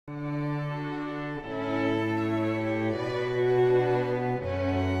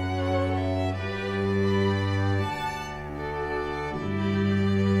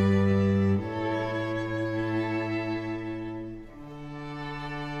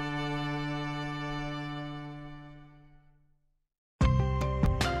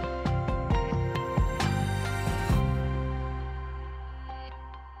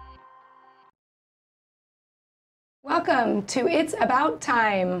Welcome to It's About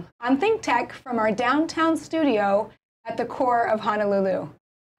Time on ThinkTech from our downtown studio at the core of Honolulu.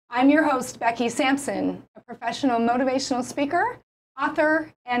 I'm your host, Becky Sampson, a professional motivational speaker,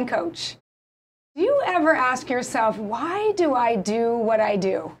 author, and coach. Do you ever ask yourself, why do I do what I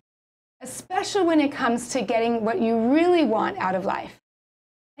do? Especially when it comes to getting what you really want out of life.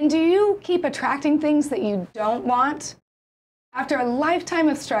 And do you keep attracting things that you don't want? After a lifetime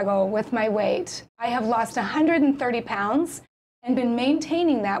of struggle with my weight, I have lost 130 pounds and been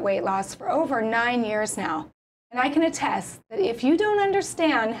maintaining that weight loss for over 9 years now. And I can attest that if you don't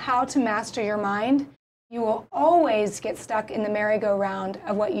understand how to master your mind, you will always get stuck in the merry-go-round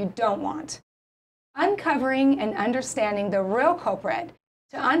of what you don't want. Uncovering and understanding the real culprit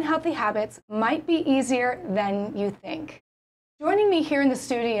to unhealthy habits might be easier than you think. Joining me here in the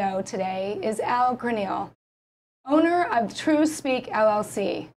studio today is Ell Graniel, owner of True Speak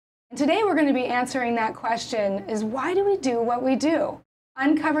LLC. And today we're going to be answering that question, is why do we do what we do?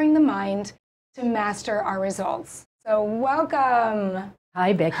 Uncovering the mind to master our results. So welcome.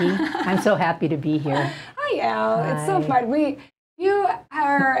 Hi, Becky. I'm so happy to be here. Hi, Ell. Hi. It's so fun. You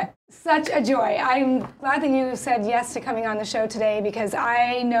are such a joy. I'm glad that you said yes to coming on the show today, because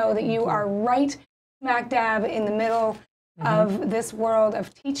I know that you are right smack dab in the middle of this world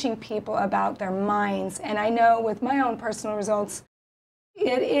of teaching people about their minds. And I know with my own personal results,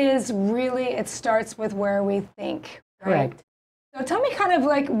 it starts with where we think. Right? Correct. So tell me kind of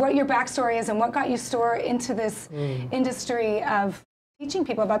like what your backstory is and what got you into this industry of teaching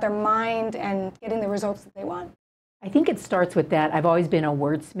people about their mind and getting the results that they want. I think it starts with that. I've always been a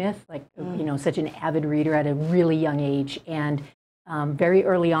wordsmith, like, you know, such an avid reader at a really young age. And very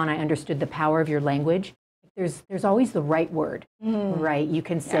early on, I understood the power of your language. There's always the right word, right? You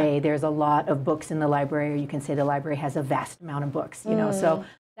can say there's a lot of books in the library, or you can say the library has a vast amount of books, you know. So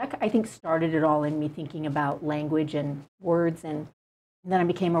that, I think, started it all in me thinking about language and words. And then I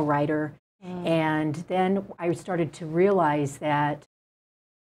became a writer. And then I started to realize that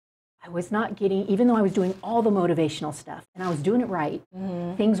I was not getting, even though I was doing all the motivational stuff and I was doing it right,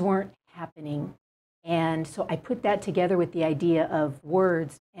 things weren't happening. And so I put that together with the idea of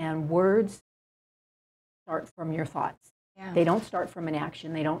words, and words start from your thoughts. They don't start from an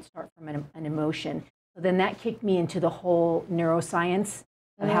action. They don't start from an emotion. So then that kicked me into the whole neuroscience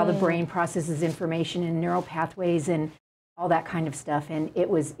of how the brain processes information and neural pathways and all that kind of stuff. And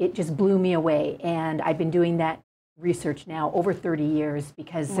it just blew me away. And I've been doing that research now over 30 years,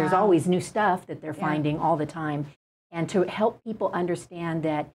 because there's always new stuff that they're finding all the time. And to help people understand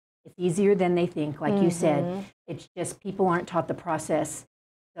that it's easier than they think, like you said, it's just people aren't taught the process.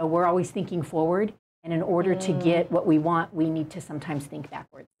 So we're always thinking forward. And in order to get what we want, we need to sometimes think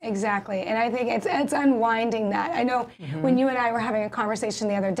backwards. Exactly. And I think it's unwinding that. I know when you and I were having a conversation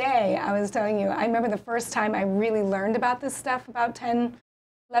the other day, I was telling you, I remember the first time I really learned about this stuff about 10,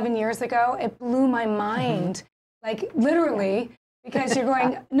 11 years ago. It blew my mind, like literally, because you're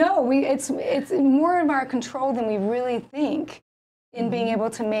going, no, it's more of our control than we really think in being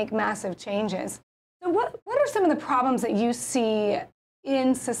able to make massive changes. So what are some of the problems that you see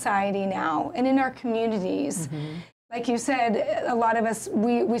in society now and in our communities? Like you said, a lot of us,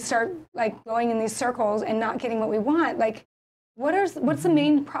 we start like going in these circles and not getting what we want. Like, what's the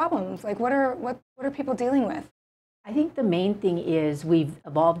main problems? Like, what are people dealing with? I think the main thing is we've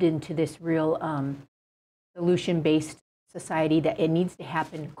evolved into this real solution-based society that it needs to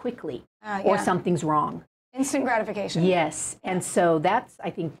happen quickly, or something's wrong. Instant gratification. Yes, and so that's, I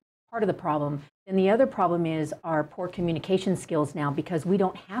think, part of the problem. And the other problem is our poor communication skills now, because we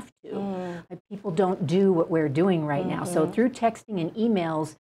don't have to. Like, people don't do what we're doing right now. So through texting and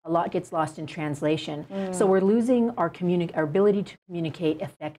emails, a lot gets lost in translation. So we're losing our ability to communicate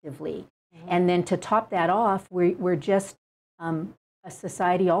effectively. And then to top that off, we're just a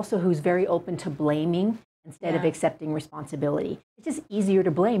society also who's very open to blaming instead of accepting responsibility. It's just easier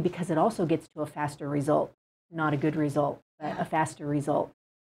to blame because it also gets to a faster result. Not a good result, but a faster result.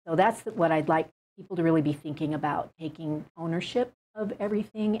 So that's what I'd like people to really be thinking about, taking ownership of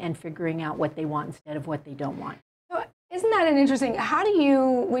everything and figuring out what they want instead of what they don't want. So isn't that an interesting, how do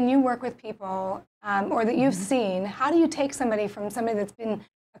you, when you work with people or that you've seen, how do you take somebody that's been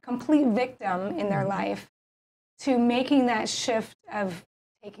a complete victim in their life to making that shift of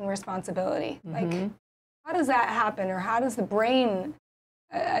taking responsibility? Like, how does that happen, or how does the brain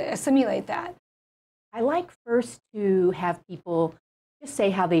assimilate that? I like first to have people just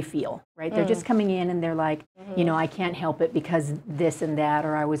say how they feel, right? They're just coming in and they're like, you know, I can't help it because this and that,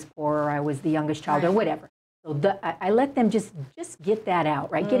 or I was poor, or I was the youngest child, or whatever. So I let them just get that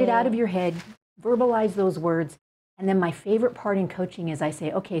out, right? Get it out of your head, verbalize those words. And then my favorite part in coaching is I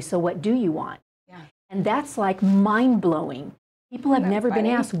say, okay, so what do you want? And that's like mind-blowing. People have never been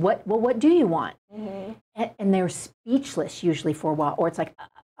asked, what do you want? And they're speechless usually for a while, or it's like,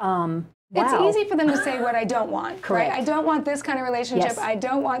 wow. It's easy for them to say what I don't want. Correct. Right? I don't want this kind of relationship. Yes. I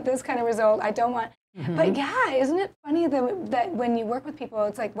don't want this kind of result. I don't want. But yeah, isn't it funny that when you work with people,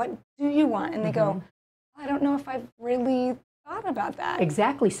 it's like, what do you want? And they go, I don't know if I've really thought about that.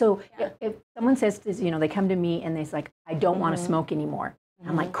 Exactly. So if someone says, they come to me and they're like, I don't want to smoke anymore.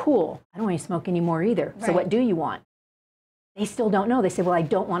 I'm like, cool. I don't want to smoke anymore either. So what do you want? They still don't know. They say, well, I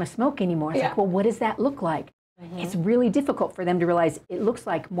don't want to smoke anymore. It's like, well, what does that look like? It's really difficult for them to realize it looks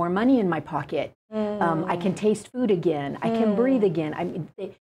like more money in my pocket. I can taste food again. I can breathe again. I mean,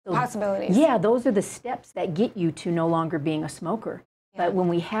 possibilities. Yeah, those are the steps that get you to no longer being a smoker. But when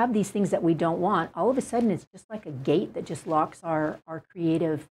we have these things that we don't want, all of a sudden it's just like a gate that just locks our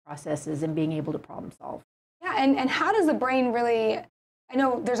creative processes and being able to problem solve. Yeah, and how does the brain really, I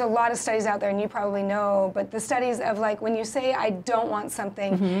know there's a lot of studies out there, and you probably know, but the studies of like when you say I don't want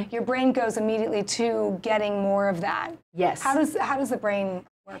something, your brain goes immediately to getting more of that. Yes. How does the brain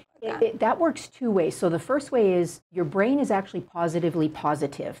work with that? That works two ways. So the first way is your brain is actually positively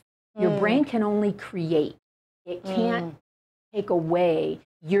positive. Your brain can only create. It can't take away.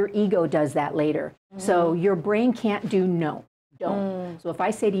 Your ego does that later. So your brain can't do no, don't. So if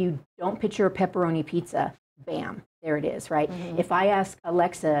I say to you, don't picture a pepperoni pizza, bam, there it is, right? If I ask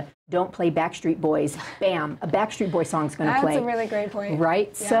Alexa, don't play Backstreet Boys, bam, a Backstreet Boy song's going to play. That's a really great point. Right?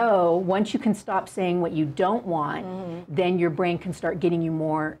 Yeah. So once you can stop saying what you don't want, then your brain can start getting you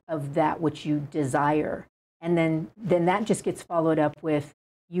more of that which you desire. And then that just gets followed up with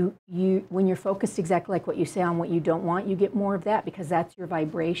you when you're focused exactly like what you say on what you don't want, you get more of that because that's your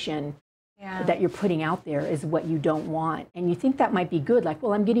vibration that you're putting out there is what you don't want. And you think that might be good, like,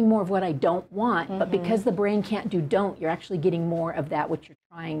 well, I'm getting more of what I don't want, but because the brain can't do don't, you're actually getting more of that which you're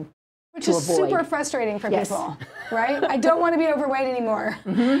trying Which to is avoid. super frustrating for people, right? I don't want to be overweight anymore.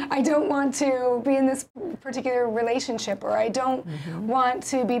 I don't want to be in this particular relationship, or I don't want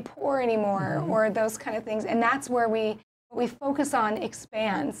to be poor anymore, or those kind of things. And that's where what we focus on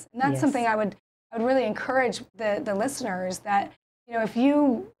expands. And that's something I would really encourage the listeners that, if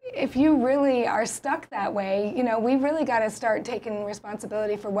you really are stuck that way, we really got to start taking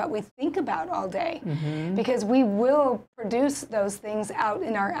responsibility for what we think about all day, because we will produce those things out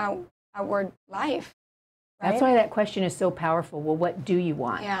in our outward life. Right? That's why that question is so powerful. Well, what do you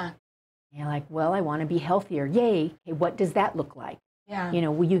want? Yeah. And you're like, well, I want to be healthier. Yay. Okay, what does that look like? Yeah.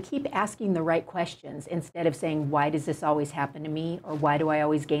 Will you keep asking the right questions instead of saying, why does this always happen to me? Or why do I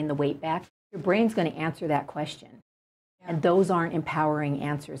always gain the weight back? Your brain's going to answer that question. And those aren't empowering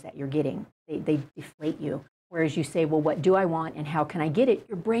answers that you're getting. They deflate you. Whereas you say, well, what do I want and how can I get it?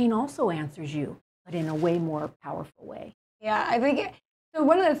 Your brain also answers you, but in a way more powerful way. Yeah, I think, so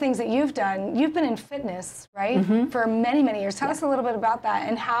one of the things that you've done, you've been in fitness, right? For many, many years. Tell us a little bit about that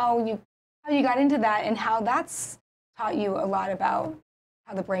and how you got into that and how that's taught you a lot about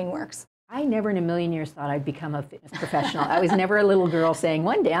how the brain works. I never in a million years thought I'd become a fitness professional. I was never a little girl saying,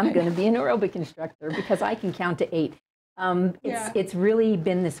 one day I'm going to be an aerobic instructor because I can count to 8. It's really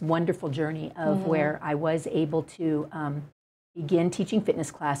been this wonderful journey of where I was able to begin teaching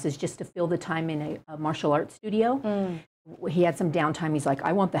fitness classes just to fill the time in a martial arts studio. He had some downtime. He's like,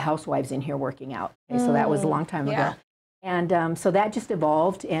 I want the housewives in here working out. Okay, so that was a long time ago. And so that just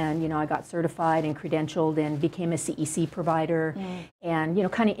evolved, and I got certified and credentialed and became a CEC provider,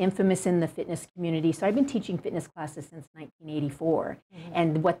 and kind of infamous in the fitness community. So I've been teaching fitness classes since 1984,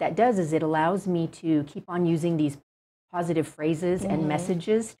 and what that does is it allows me to keep on using these positive phrases and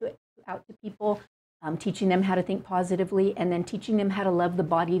messages out to people, teaching them how to think positively, and then teaching them how to love the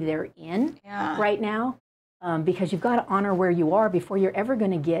body they're in right now, because you've got to honor where you are before you're ever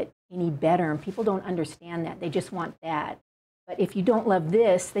going to get any better, and people don't understand that. They just want that. But if you don't love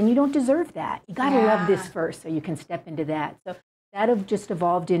this, then you don't deserve that. You got to love this first so you can step into that. So that have just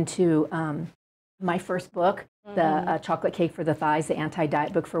evolved into my first book, the Chocolate Cake for the Thighs, the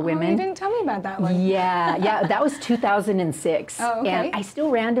anti-diet book for women. You didn't tell me about that one. Yeah, that was 2006. Oh, okay. And I still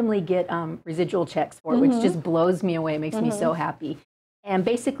randomly get residual checks for it, which just blows me away, makes me so happy. And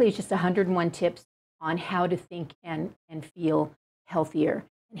basically it's just 101 tips on how to think and feel healthier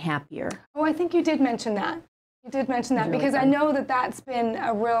and happier. Oh, I think you did mention that. You did mention that because I know that that's been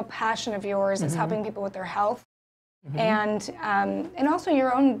a real passion of yours, is helping people with their health. And also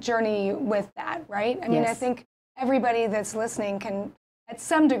your own journey with that, right? I mean, I think everybody that's listening can, at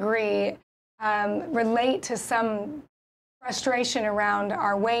some degree, relate to some frustration around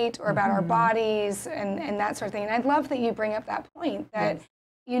our weight or about our bodies and that sort of thing. And I'd love that you bring up that point, that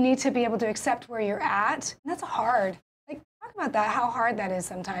you need to be able to accept where you're at. And that's hard. Like, talk about that, how hard that is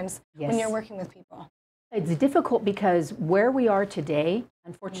sometimes when you're working with people. It's difficult because where we are today,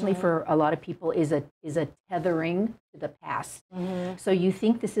 unfortunately for a lot of people, is a tethering to the past. So you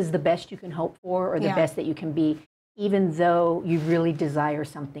think this is the best you can hope for or the best that you can be, even though you really desire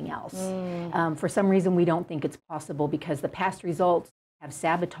something else. For some reason, we don't think it's possible because the past results have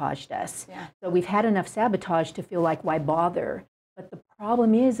sabotaged us. So we've had enough sabotage to feel like, why bother? But the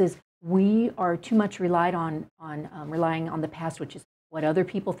problem is we are too much relying on the past, which is what other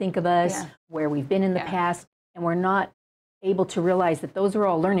people think of us, where we've been in the past, and we're not able to realize that those are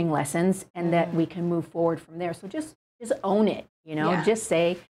all learning lessons and that we can move forward from there. So just own it, you know, just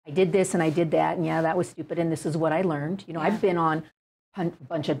say, I did this and I did that, and that was stupid, and this is what I learned. You know, I've been on a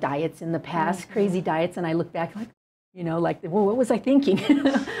bunch of diets in the past, crazy diets, and I look back like, you know, like, well, what was I thinking?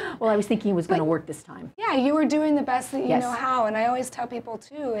 Well, I was thinking it was going to work this time. Yeah, you were doing the best that you know how. And I always tell people,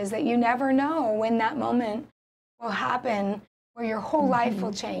 too, is that you never know when that moment will happen where your whole life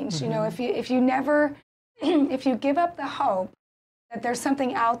will change. You know, if you never, if you give up the hope that there's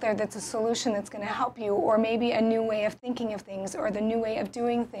something out there that's a solution that's going to help you, or maybe a new way of thinking of things, or the new way of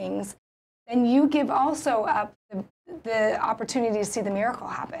doing things, then you give also up the opportunity to see the miracle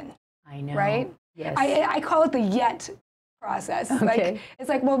happen. I know. Right? Yes. I call it the yet process. Like, it's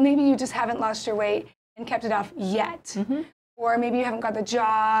like, well, maybe you just haven't lost your weight and kept it off yet. Or maybe you haven't got the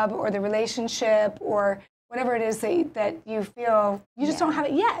job or the relationship or whatever it is that you feel you just don't have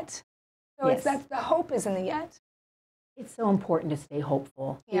it yet. So that's the hope is in the yet. It's so important to stay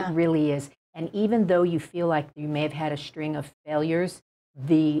hopeful. It really is. And even though you feel like you may have had a string of failures,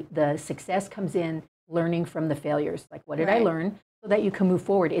 the success comes in learning from the failures. Like, what did I learn? So that you can move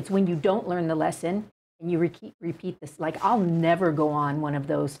forward. It's when you don't learn the lesson and you repeat this. Like, I'll never go on one of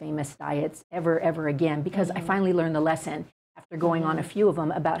those famous diets ever again, because I finally learned the lesson after going on a few of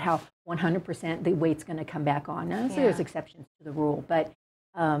them about how 100% the weight's going to come back on. Now, so there's exceptions to the rule, but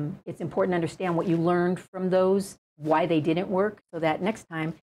it's important to understand what you learned from those, why they didn't work, so that next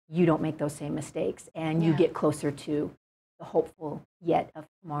time you don't make those same mistakes and you get closer to the hopeful yet of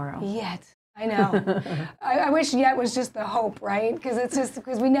tomorrow. Yet. I know. I wish yet was just the hope, right? Because it's just,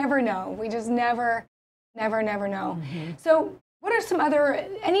 because we never know. We just never know. So what are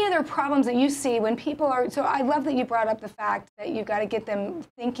any other problems that you see when people are, so I love that you brought up the fact that you've got to get them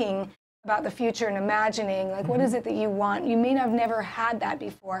thinking about the future and imagining, like, what is it that you want? You may have never had that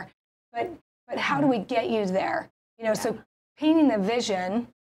before, but how do we get you there? You know, so painting the vision,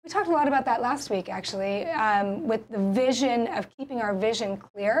 we talked a lot about that last week, actually, with the vision of keeping our vision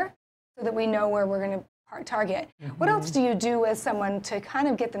clear, so that we know where we're going to target. What else do you do with someone to kind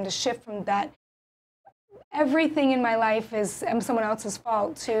of get them to shift from that everything in my life is someone else's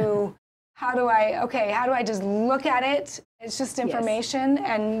fault to how do I just look at it, it's just information,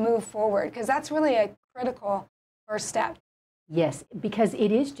 and move forward? Because that's really a critical first step. Yes, because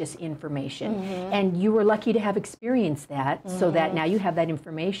it is just information. And you were lucky to have experienced that, so that now you have that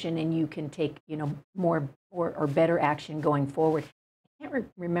information and you can take, you know, more or better action going forward. I can't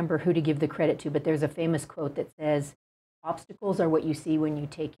remember who to give the credit to, but there's a famous quote that says, obstacles are what you see when you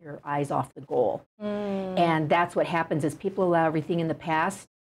take your eyes off the goal. And that's what happens is people allow everything in the past.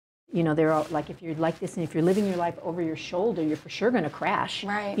 You know, they're all, like, if you're like this and if you're living your life over your shoulder, you're for sure going to crash.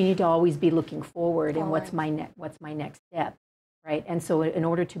 Right. You need to always be looking forward and what's my next step, right? And so in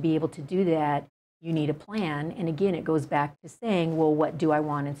order to be able to do that, you need a plan. And again, it goes back to saying, well, what do I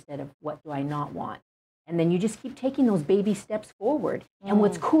want instead of what do I not want? And then you just keep taking those baby steps forward. And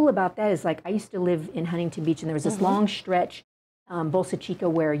what's cool about that is, like, I used to live in Huntington Beach, and there was this long stretch, Bolsa Chica,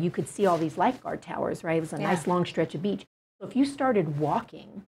 where you could see all these lifeguard towers, right? It was a nice long stretch of beach. So if you started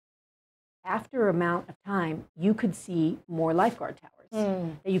walking, after an amount of time, you could see more lifeguard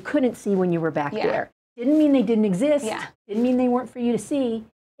towers that you couldn't see when you were back there. Didn't mean they didn't exist. Didn't mean they weren't for you to see.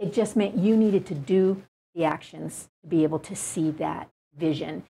 It just meant you needed to do the actions to be able to see that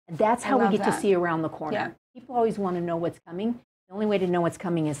vision. And that's how we get to see around the corner. People always want to know what's coming. The only way to know what's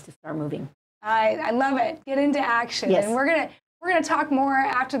coming is to start moving. I love it. Get into action. And we're gonna talk more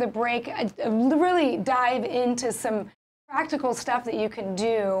after the break. Really dive into some practical stuff that you can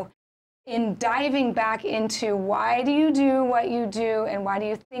do in diving back into why do you do what you do and why do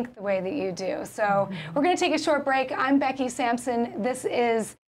you think the way that you do. So we're going to take a short break. I'm Becky Sampson. This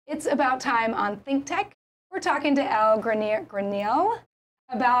is It's About Time on ThinkTech. We're talking to Ell Graniel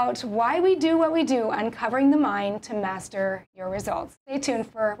about why we do what we do, uncovering the mind to master your results. Stay tuned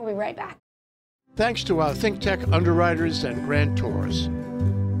we'll be right back. Thanks to our ThinkTech underwriters and grantors,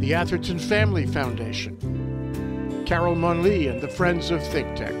 the Atherton Family Foundation, Carol Monlee and the Friends of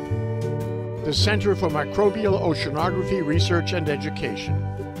ThinkTech, the Center for Microbial Oceanography Research and Education,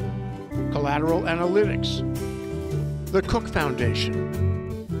 Collateral Analytics, the Cook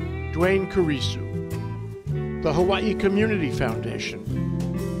Foundation, Dwayne Carisu, the Hawaii Community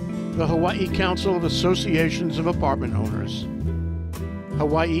Foundation, the Hawaii Council of Associations of Apartment Owners,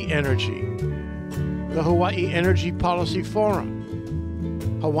 Hawaii Energy, the Hawaii Energy Policy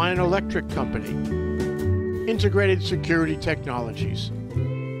Forum, Hawaiian Electric Company, Integrated Security Technologies,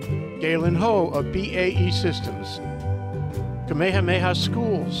 Galen Ho of BAE Systems, Kamehameha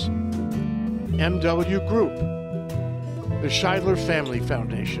Schools, MW Group, the Scheidler Family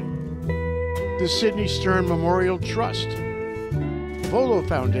Foundation, the Sidney Stern Memorial Trust, Volo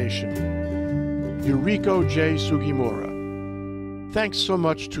Foundation, Yuriko J. Sugimura. Thanks so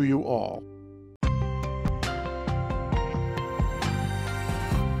much to you all.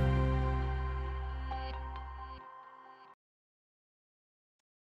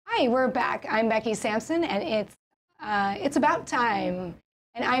 Hi, we're back. I'm Becky Sampson, and it's about time.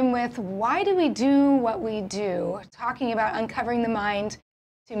 And I'm with Why Do We Do What We Do, talking about uncovering the mind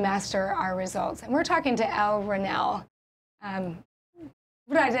to master our results. And we're talking to Ell Graniel.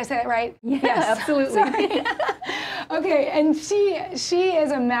 Did I say that right? Yeah, yes, absolutely. Okay, and she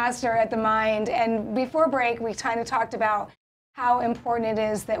is a master at the mind. And before break, we kind of talked about how important it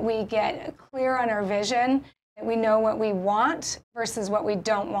is that we get clear on our vision, that we know what we want versus what we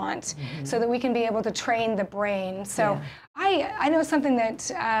don't want, so that we can be able to train the brain. So I know something that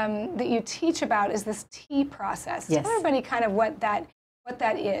that you teach about is this T process. Yes. Tell everybody kind of what that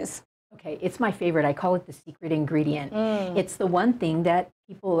is. Okay, it's my favorite. I call it the secret ingredient. It's the one thing that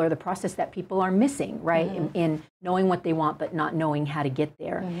people, or the process that people are missing, right? In knowing what they want, but not knowing how to get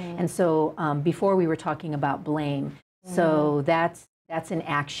there. And so before we were talking about blame. So that's an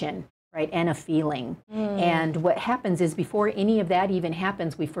action, right? And a feeling. And what happens is before any of that even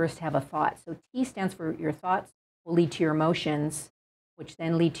happens, we first have a thought. So T stands for your thoughts will lead to your emotions, which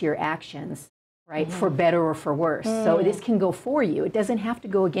then lead to your actions, right? For better or for worse. So this can go for you. It doesn't have to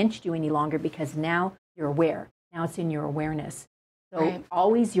go against you any longer because now you're aware. Now it's in your awareness. So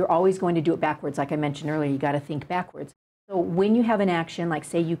you're always going to do it backwards. Like I mentioned earlier, you got to think backwards. So when you have an action, like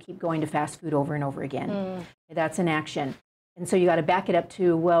say you keep going to fast food over and over again, that's an action. And so you got to back it up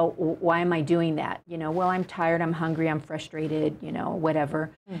to, well, why am I doing that? You know, well, I'm tired, I'm hungry, I'm frustrated, you know,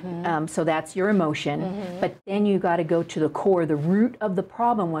 whatever. So that's your emotion. But then you got to go to the core. The root of the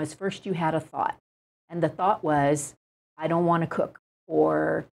problem was first you had a thought. And the thought was, I don't want to cook.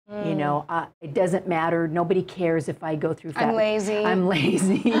 Or, you know, it doesn't matter. Nobody cares if I go through fast. I'm lazy. I'm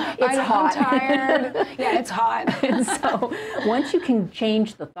lazy. It's hot. I'm tired. Yeah, it's hot. And so once you can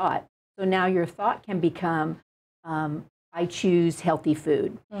change the thought, so now your thought can become, I choose healthy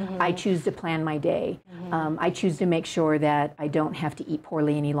food. I choose to plan my day. I choose to make sure that I don't have to eat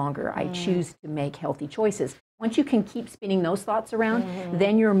poorly any longer. I choose to make healthy choices. Once you can keep spinning those thoughts around,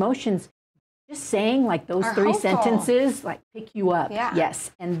 then your emotions, just saying like those three sentences, like pick you up.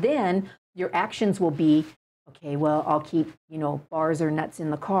 Yes. And then your actions will be, okay, well, I'll keep, you know, bars or nuts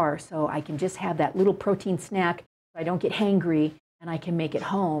in the car so I can just have that little protein snack so I don't get hangry and I can make it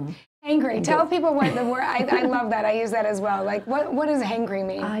home. Hangry. Tell people what the word, I love that. I use that as well. Like, what does hangry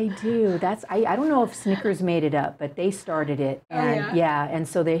mean? I do. I don't know if Snickers made it up, but they started it. And and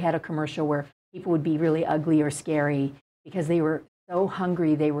so they had a commercial where people would be really ugly or scary because they were so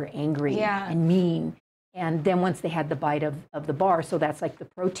hungry, they were angry and mean. And then once they had the bite of the bar, so that's like the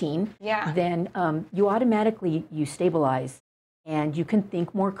protein, then you automatically, you stabilize and you can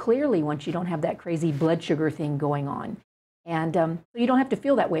think more clearly once you don't have that crazy blood sugar thing going on. And so you don't have to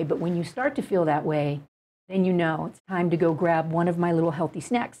feel that way, but when you start to feel that way, then you know it's time to go grab one of my little healthy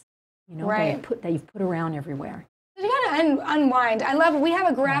snacks, you know, that you've put around everywhere. So you got to unwind. I love it. We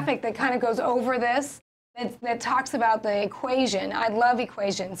have a graphic that kind of goes over this, that talks about the equation. I love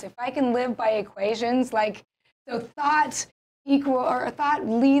equations. If I can live by equations, like, so thought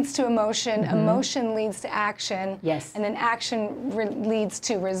leads to emotion, emotion leads to action, and then action leads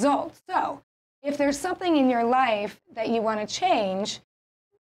to results. So if there's something in your life that you want to change,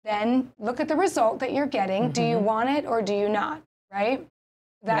 then look at the result that you're getting. Do you want it or do you not? Right?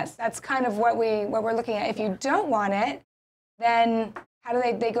 That's kind of what we're looking at. If you don't want it, then how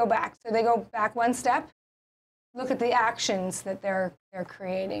do they go back? So they go back one step. Look at the actions that they're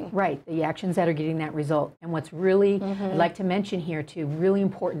creating. Right, the actions that are getting that result. And what's really, I'd like to mention here too, really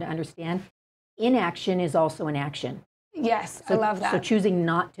important to understand, inaction is also an action. Yes, so, I love that. So choosing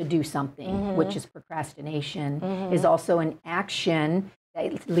not to do something, which is procrastination, is also an action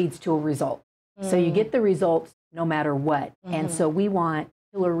that leads to a result. So you get the results no matter what. And so we want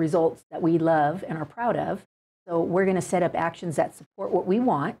killer results that we love and are proud of. So we're going to set up actions that support what we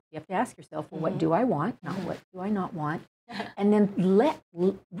want. You have to ask yourself, well, what do I want? Not what do I not want? And then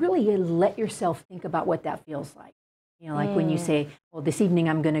really let yourself think about what that feels like. You know, like when you say, well, this evening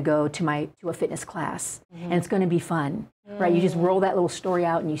I'm going to go to a fitness class and it's going to be fun, right? You just roll that little story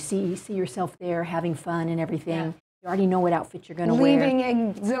out and you see yourself there having fun and everything. Yeah. You already know what outfit you're going to wear. Leaving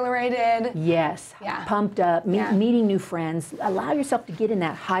exhilarated. Yes, pumped up, meeting new friends. Allow yourself to get in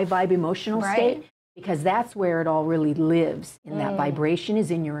that high vibe emotional state, because that's where it all really lives. In that vibration is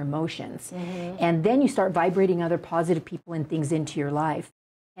in your emotions. And then you start vibrating other positive people and things into your life.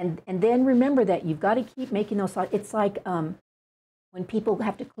 And then remember that you've got to keep making those thoughts. It's like when people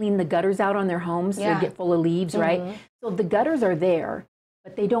have to clean the gutters out on their homes, they get full of leaves, right? So the gutters are there,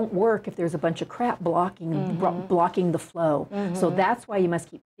 but they don't work if there's a bunch of crap blocking the flow. So that's why you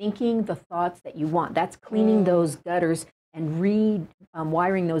must keep thinking the thoughts that you want. That's cleaning those gutters and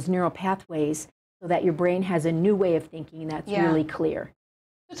rewiring those neural pathways so that your brain has a new way of thinking that's really clear.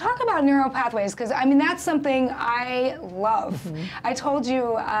 So talk about neural pathways, because I mean that's something I love. I told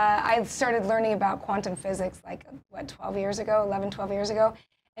you I started learning about quantum physics like, what, 12 years ago, 11, 12 years ago.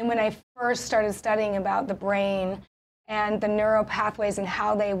 And when I first started studying about the brain and the neural pathways and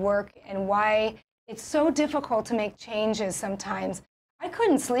how they work and why it's so difficult to make changes sometimes, I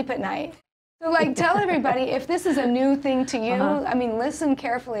couldn't sleep at night. So like tell everybody, if this is a new thing to you, I mean, listen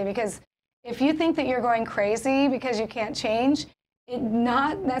carefully, because if you think that you're going crazy because you can't change,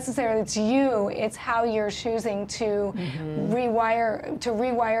 not necessarily it's you, it's how you're choosing to rewire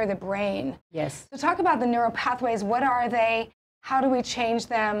the brain. Yes. So talk about the neural pathways. What are they? How do we change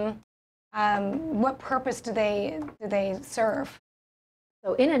them? What purpose do they serve?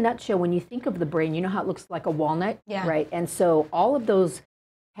 So in a nutshell, when you think of the brain, you know how it looks like a walnut, right? And so all of those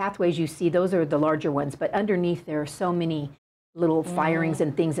pathways you see, those are the larger ones, but underneath there are so many little firings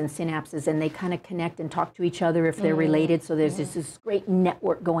and things and synapses, and they kind of connect and talk to each other if they're related. So there's this great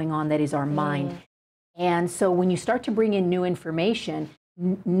network going on that is our mind. And so when you start to bring in new information,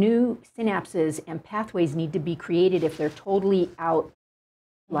 new synapses and pathways need to be created. If they're totally out,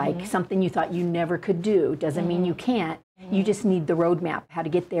 like something you thought you never could do, doesn't mean you can't. You just need the roadmap, how to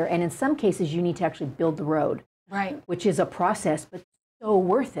get there. And in some cases, you need to actually build the road, which is a process, but so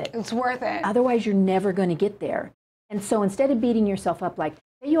worth it. It's worth it. Otherwise, you're never going to get there. And so instead of beating yourself up, like,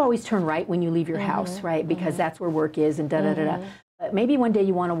 say you always turn right when you leave your house, right? Because that's where work is and da-da-da-da. But maybe one day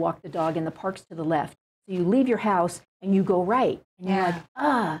you want to walk the dog and the park's to the left. So you leave your house and you go right. And you're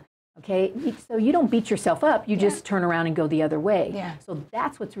like, okay? So you don't beat yourself up. You just turn around and go the other way. So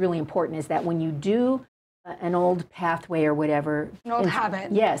that's what's really important, is that when you do an old pathway or whatever. An old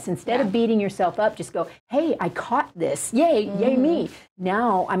habit. Yes, instead of beating yourself up, just go, hey, I caught this. Yay, yay me.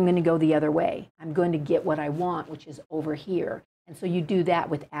 Now I'm going to go the other way. I'm going to get what I want, which is over here. And so you do that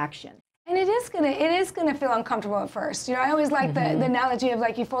with action. And it is gonna feel uncomfortable at first. You know, I always like the analogy of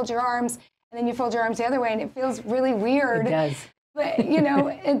like you fold your arms and then you fold your arms the other way and it feels really weird. It does. But you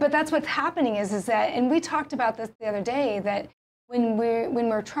know, but that's what's happening is that, and we talked about this the other day, that when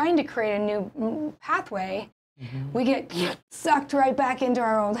we're trying to create a new pathway, we get sucked right back into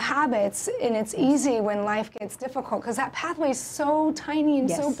our old habits, and it's easy when life gets difficult because that pathway is so tiny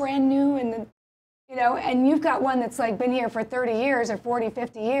and so brand new, and you know, and you've got one that's like been here for 30 years or 40,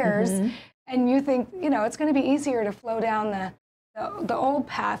 50 years, and you think, you know, it's going to be easier to flow down the old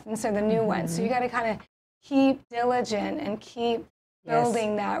path instead of the new one. So you got to kind of keep diligent and keep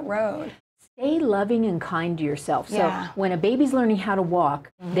building that road. Stay loving and kind to yourself. So when a baby's learning how to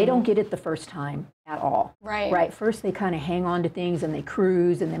walk, they don't get it the first time at all. Right. First they kind of hang on to things and they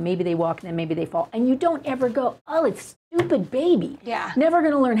cruise, and then maybe they walk and then maybe they fall. And you don't ever go, oh, it's stupid baby. Never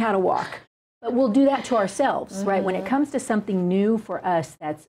going to learn how to walk. But we'll do that to ourselves, right? When it comes to something new for us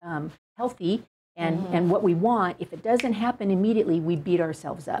that's healthy and what we want, if it doesn't happen immediately, we beat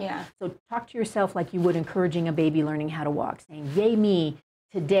ourselves up. So talk to yourself like you would encouraging a baby learning how to walk, saying, yay me,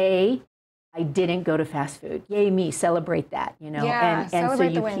 today I didn't go to fast food. Yay me, celebrate that, you know. And celebrate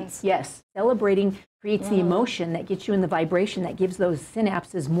so the wins. Celebrating creates the emotion that gets you in the vibration that gives those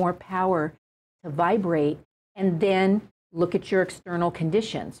synapses more power to vibrate. And then look at your external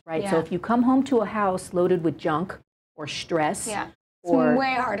conditions, right? So if you come home to a house loaded with junk or stress or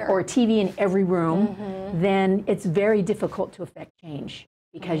way harder, or TV in every room, then it's very difficult to affect change,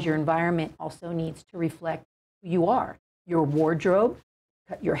 because your environment also needs to reflect who you are. Your wardrobe,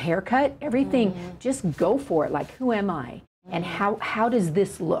 your haircut, everything, just go for it. Like, who am I? And how does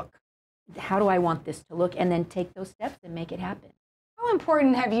this look? How do I want this to look? And then take those steps and make it happen. How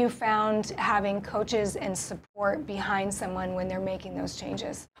important have you found having coaches and support behind someone when they're making those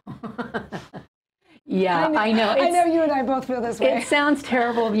changes? I know. I know you and I both feel this way. It sounds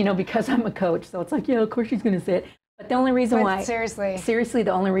terrible, you know, because I'm a coach. So it's like, yeah, of course she's going to say it. But the only reason why, seriously,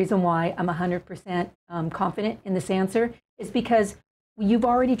 the only reason why I'm 100% confident in this answer is because you've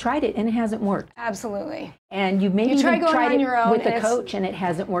already tried it and it hasn't worked. Absolutely. And you've maybe tried tried your own with a coach and it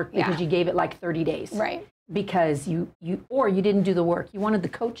hasn't worked because you gave it like 30 days. Right. Because you didn't do the work. You wanted the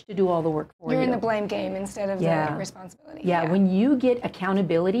coach to do all the work for you. You're in the blame game instead of the responsibility. Yeah, when you get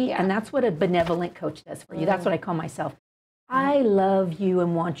accountability, and that's what a benevolent coach does for you. That's what I call myself. I love you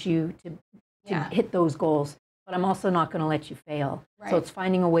and want you to hit those goals, but I'm also not going to let you fail. Right. So it's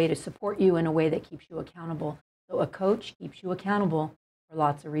finding a way to support you in a way that keeps you accountable. So a coach keeps you accountable for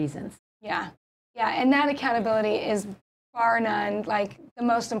lots of reasons. Yeah, and that accountability is bar none, like the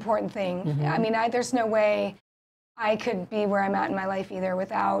most important thing. I mean, there's no way I could be where I'm at in my life either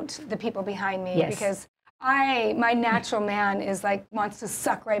without the people behind me, because my natural man is like, wants to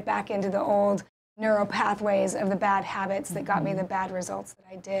suck right back into the old neural pathways of the bad habits that got me the bad results that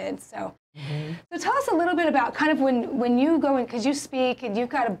I did. So, so tell us a little bit about kind of when you go in, because you speak and you've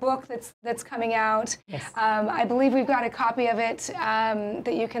got a book that's coming out. Yes. I believe we've got a copy of it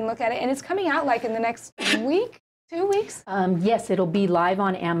that you can look at it, and it's coming out like in the next week. 2 weeks? Yes, it'll be live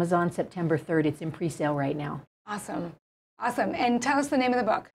on Amazon September 3rd. It's in pre-sale right now. Awesome. Awesome. And tell us the name of the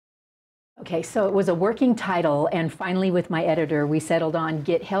book. Okay, so it was a working title, and finally with my editor, we settled on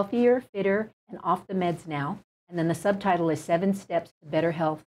Get Healthier, Fitter, and Off the Meds Now. And then the subtitle is 7 Steps to Better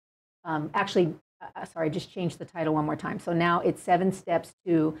Health. Sorry, I just changed the title one more time. So now it's 7 Steps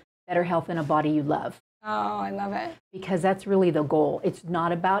to Better Health in a Body You Love. Oh, I love it. Because that's really the goal. It's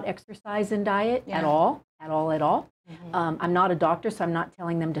not about exercise and diet at all. I'm not a doctor, so I'm not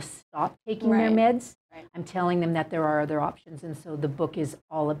telling them to stop taking their meds. I'm telling them that there are other options. And so the book is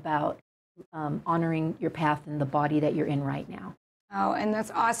all about honoring your path and the body that you're in right now. Oh, and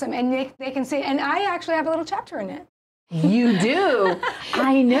that's awesome. And they can see, and I actually have a little chapter in it. You do?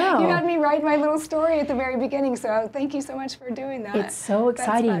 I know. You had me write my little story at the very beginning, so thank you so much for doing that. It's so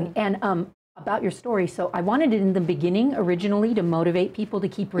exciting. And about your story, so I wanted it in the beginning originally to motivate people to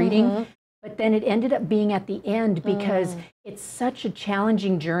keep reading, but then it ended up being at the end because it's such a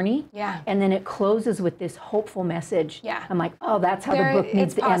challenging journey. Yeah. And then it closes with this hopeful message. Yeah. I'm like, oh, that's how the book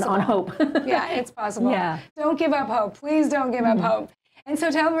needs to end, on hope. Yeah, it's possible. Yeah. Don't give up hope. Please don't give up hope. And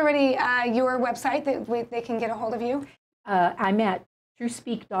so tell everybody your website that they can get a hold of you. I'm at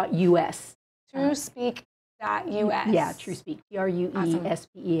truespeak.us. Truespeak.us. Yeah, TrueSpeak,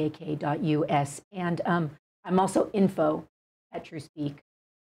 TrueSpeak.us. And I'm also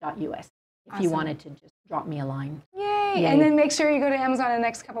info@truespeak.us if you wanted to just drop me a line. Yay! And then make sure you go to Amazon in the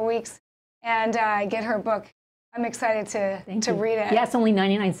next couple of weeks and get her book. I'm excited to read it. Yeah, it's only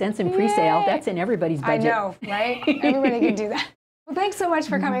 99 cents in pre-sale. That's in everybody's budget. I know, right? Everybody can do that. Well, thanks so much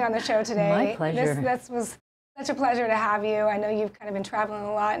for coming on the show today. My pleasure. This was such a pleasure to have you. I know you've kind of been traveling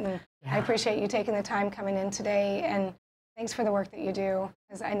a lot, and I appreciate you taking the time coming in today. And thanks for the work that you do,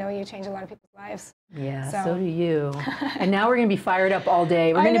 because I know you change a lot of people's lives. Yeah, so do you. And now we're going to be fired up all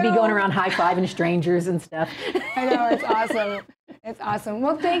day. We're going to be going around high-fiving strangers and stuff. I know, it's awesome. It's awesome.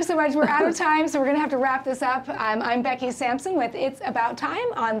 Well, thanks so much. We're out of time, so we're going to have to wrap this up. I'm Becky Sampson with It's About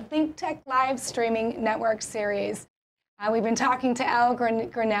Time on ThinkTech Live Streaming Network Series. We've been talking to Ell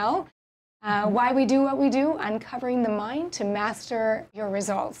Graniel. Why we do what we do, uncovering the mind to master your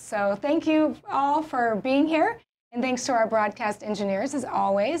results. So thank you all for being here. And thanks to our broadcast engineers, as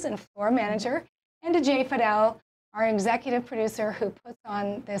always, and floor manager, and to Jay Fidel, our executive producer, who puts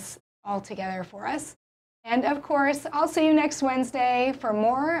on this all together for us. And of course, I'll see you next Wednesday for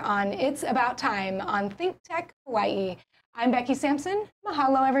more on It's About Time on ThinkTech Hawaii. I'm Becky Sampson.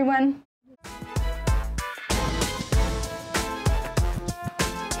 Mahalo, everyone.